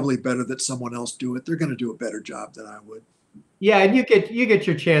it's probably better that someone else do it. They're going to do a better job than I would. Yeah, and you get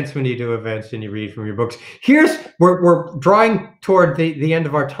your chance when you do events and you read from your books. We're drawing toward the end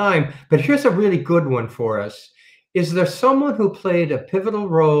of our time, but here's a really good one for us. Is there someone who played a pivotal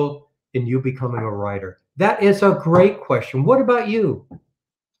role in you becoming a writer? That is a great question. What about you?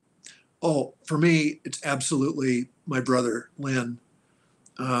 Oh, for me, it's absolutely my brother, Lynn,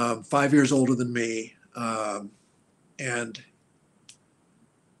 5 years older than me. And,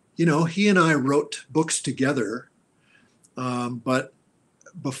 you know, he and I wrote books together. But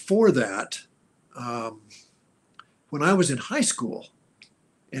before that, when I was in high school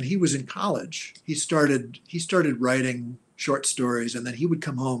and he was in college, he started writing short stories, and then he would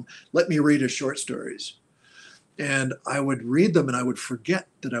come home, let me read his short stories. And I would read them and I would forget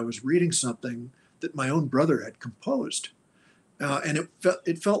that I was reading something that my own brother had composed. And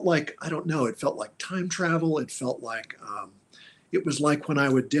it felt like, I don't know, it felt like time travel. It felt like, it was like when I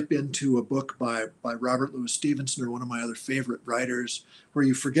would dip into a book by Robert Louis Stevenson, or one of my other favorite writers, where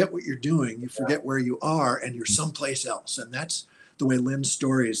you forget what you're doing, you forget where you are, and you're someplace else. And that's the way Lynn's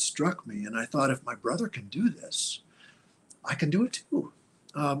stories struck me. And I thought, if my brother can do this, I can do it too.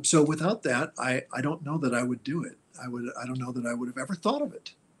 So without that, I don't know that I would do it. I don't know that I would have ever thought of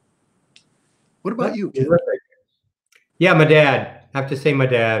it. What about you, Ken? Yeah, my dad. I have to say my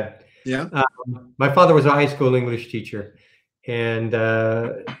dad. Yeah. My father was a high school English teacher, and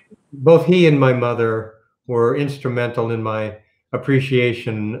both he and my mother were instrumental in my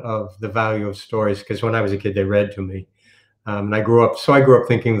appreciation of the value of stories, because when I was a kid, they read to me. And I grew up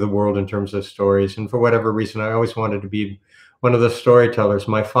thinking of the world in terms of stories. And for whatever reason, I always wanted to be one of the storytellers.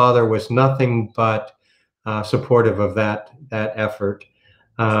 My father was nothing but supportive of that effort.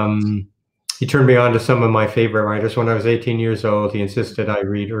 He turned me on to some of my favorite writers. When I was 18 years old, he insisted I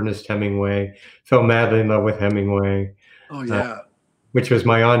read Ernest Hemingway, fell madly in love with Hemingway. Oh, yeah. Which was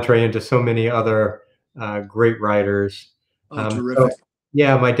my entree into so many other great writers. Oh, terrific. So,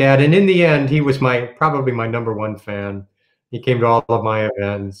 yeah, my dad. And in the end, he was probably my number one fan. He came to all of my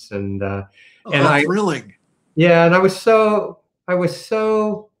events, and thrilling. Yeah, and I was so.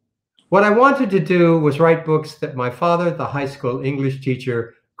 What I wanted to do was write books that my father, the high school English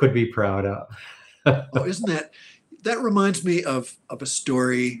teacher, could be proud of. Oh, isn't that reminds me of a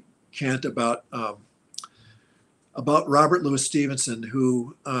story, Kent, about Robert Louis Stevenson,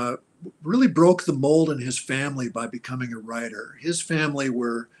 who really broke the mold in his family by becoming a writer. His family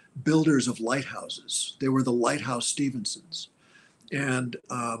were builders of lighthouses. They were the Lighthouse Stevensons. And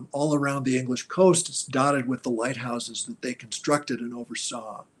all around the English coast, it's dotted with the lighthouses that they constructed and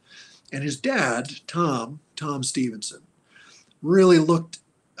oversaw. And his dad, Tom Stevenson, really looked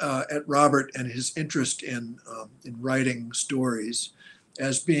at Robert and his interest in writing stories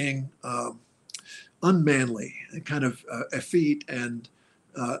as being unmanly, and kind of effete, and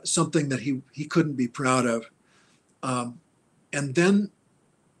something that he couldn't be proud of. And then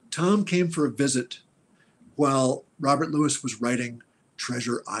Tom came for a visit while Robert Louis was writing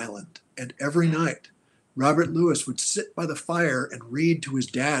Treasure Island. And every night, Robert Louis would sit by the fire and read to his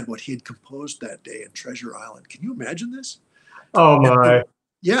dad what he had composed that day in Treasure Island. Can you imagine this? Oh, my.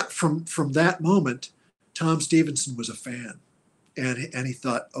 Yeah, from that moment, Tom Stevenson was a fan. And he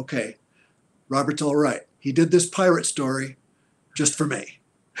thought, okay, Robert's all right. He did this pirate story just for me.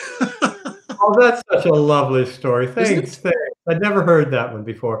 Oh, that's such a lovely story. Thanks. I'd never heard that one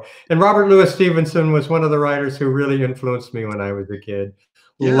before. And Robert Louis Stevenson was one of the writers who really influenced me when I was a kid.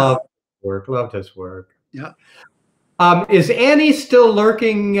 Yeah. Loved his work. Yeah. Is Annie still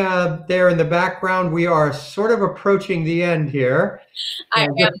lurking there in the background? We are sort of approaching the end here. I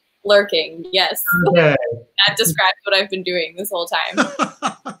am lurking, yes. Okay. That describes what I've been doing this whole time.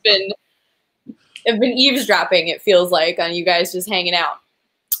 I've been eavesdropping, it feels like, on you guys just hanging out,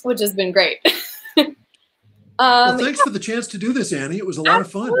 which has been great. Well, thanks for the chance to do this, Annie. It was a lot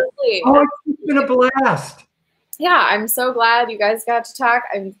of fun. Oh, it's been a blast. Yeah, I'm so glad you guys got to talk.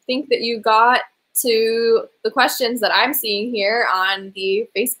 I think that you got to the questions that I'm seeing here on the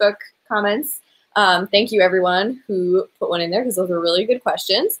Facebook comments. Thank you, everyone who put one in there, because those were really good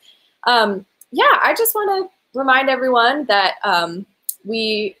questions. Yeah, I just want to remind everyone that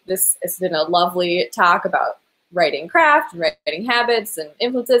this has been a lovely talk about writing craft, and writing habits and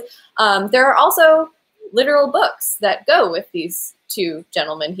influences. There are also literal books that go with these two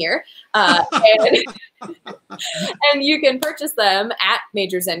gentlemen here. And you can purchase them at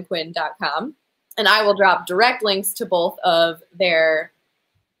majorsandquinn.com. And I will drop direct links to both of their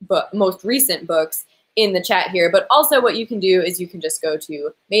most recent books in the chat here. But also what you can do is you can just go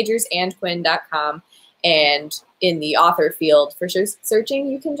to majorsandquinn.com, and in the author field for searching,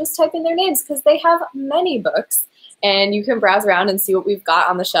 you can just type in their names because they have many books. And you can browse around and see what we've got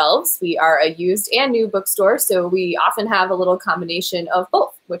on the shelves. We are a used and new bookstore, so we often have a little combination of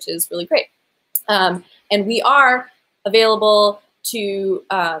both, which is really great. And we are available to,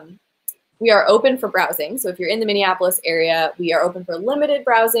 we are open for browsing. So if you're in the Minneapolis area, we are open for limited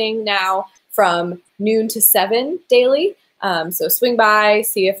browsing now from noon to 7 daily. So swing by,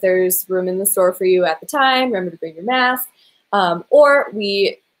 see if there's room in the store for you at the time. Remember to bring your mask. Or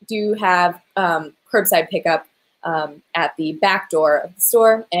we do have curbside pickup at the back door of the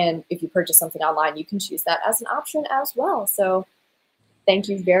store. And if you purchase something online, you can choose that as an option as well. So thank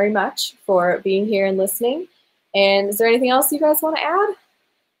you very much for being here and listening. And is there anything else you guys want to add?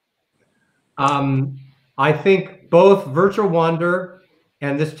 I think both Virtual Wonder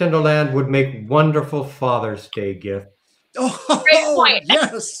and This Tinderland would make wonderful Father's Day gifts. Oh, great point.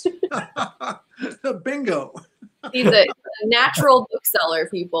 Yes. Bingo. He's a natural bookseller,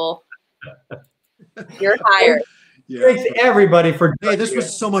 people. You're hired. Yeah. Thanks everybody for Hey, this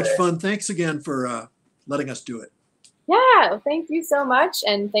was so much fun. Thanks again for letting us do it. Yeah, thank you so much.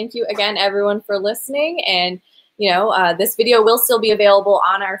 And thank you again, everyone, for listening. And, you know, this video will still be available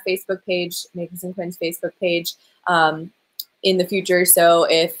on our Facebook page, Majors and Quinn's Facebook page, in the future. So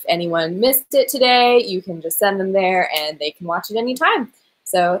if anyone missed it today, you can just send them there and they can watch it anytime.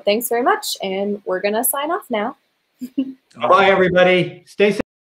 So thanks very much. And we're going to sign off now. Bye, everybody. Stay safe.